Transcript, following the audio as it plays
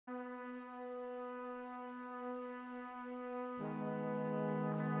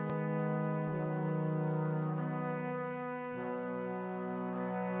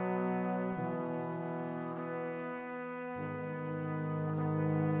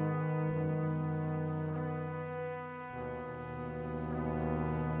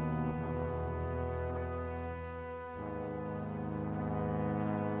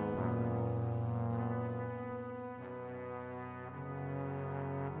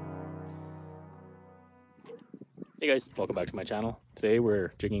Hey guys, welcome back to my channel. Today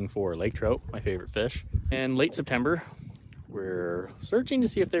we're jigging for lake trout, my favorite fish. In late September, we're searching to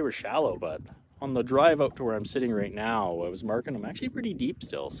see if they were shallow, but on the drive out to where I'm sitting right now, I was marking them actually pretty deep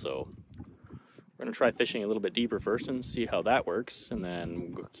still. So we're gonna try fishing a little bit deeper first and see how that works, and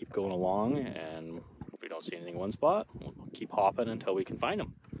then we'll keep going along, and if we don't see anything in one spot, we'll keep hopping until we can find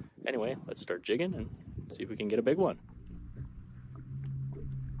them. Anyway, let's start jigging and see if we can get a big one.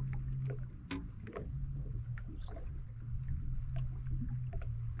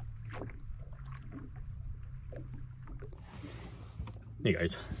 Hey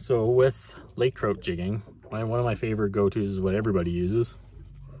guys, so with lake trout jigging, one of my favorite go-tos is what everybody uses.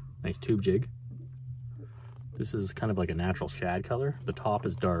 Nice tube jig. This is kind of like a natural shad color. The top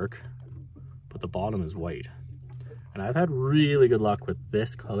is dark, but the bottom is white. And I've had really good luck with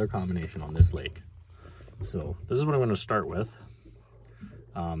this color combination on this lake. So this is what I'm going to start with.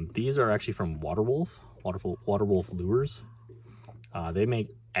 These are actually from Waterwolf Lures. They make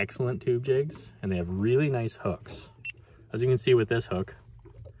excellent tube jigs, and they have really nice hooks. As you can see with this hook,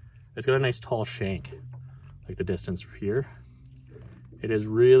 it's got a nice tall shank, like the distance here. It is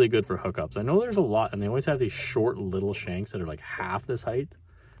really good for hookups. I know there's a lot, and they always have these short little shanks that are like half this height.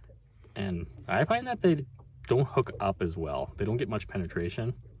 And I find that they don't hook up as well. They don't get much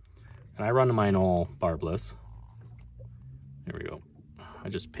penetration. And I run mine all barbless. There we go. I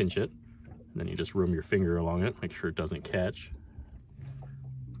just pinch it, and then you just room your finger along it, make sure it doesn't catch.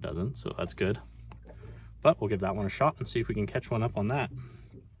 It doesn't, so that's good. But we'll give that one a shot and see if we can catch one up on that.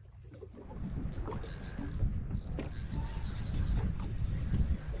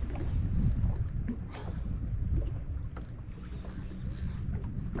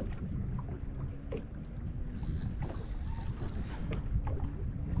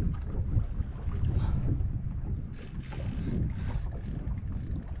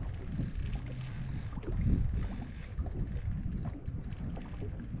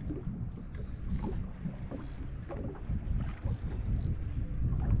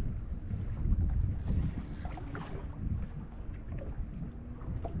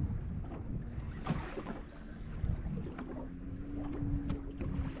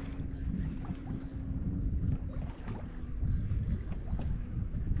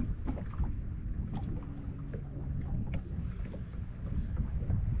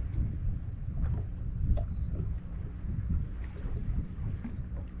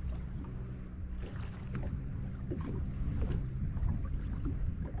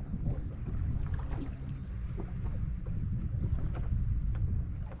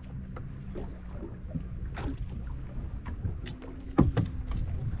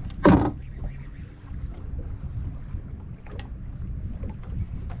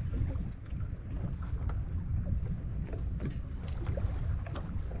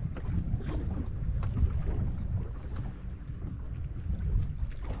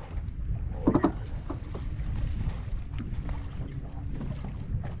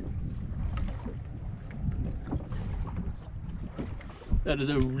 That is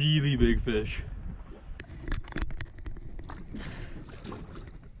a really big fish.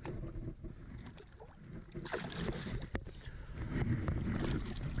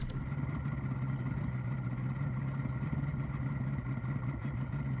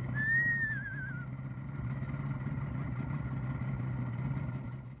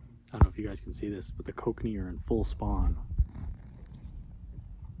 I don't know if you guys can see this, but the Kokanee are in full spawn.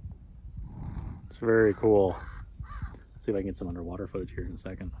 It's very cool. Let's see if I can get some underwater footage here in a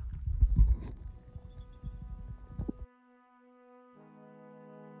second.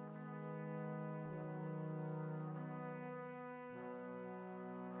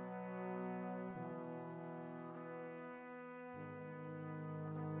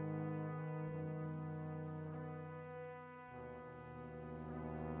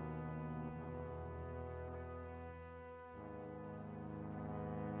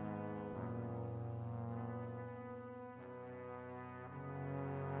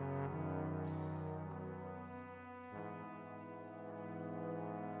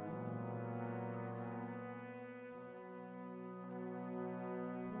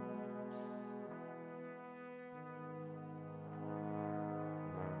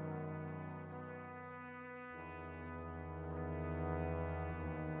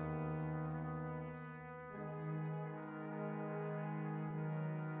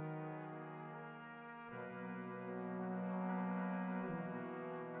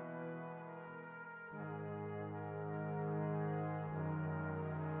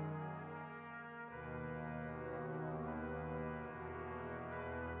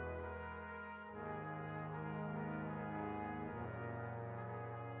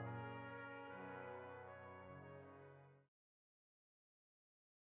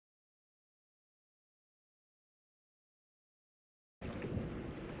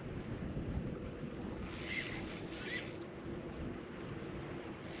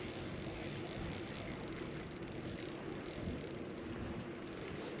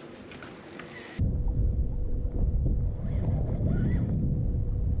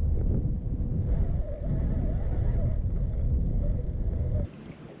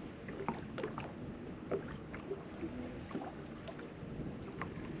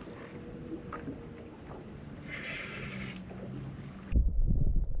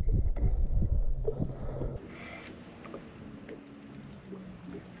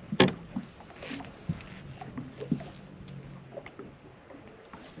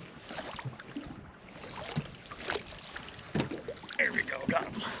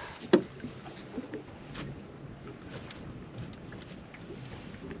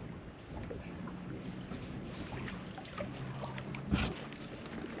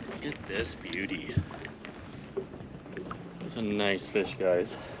 at this beauty. It's a nice fish,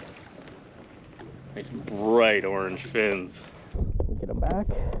 guys. Nice bright orange fins. Get him back.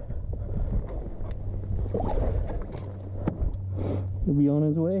 He'll be on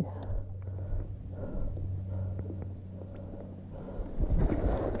his way.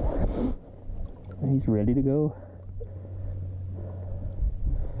 He's ready to go.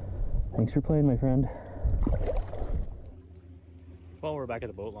 Thanks for playing, my friend. Well, we're back at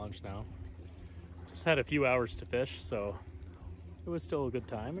the boat launch now. Just had a few hours to fish, so it was still a good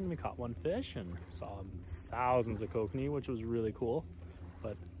time, and we caught one fish and saw thousands of kokanee, which was really cool.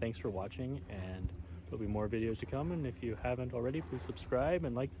 But thanks for watching, and there'll be more videos to come, and if you haven't already, please subscribe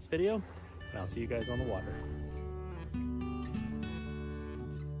and like this video, and I'll see you guys on the water.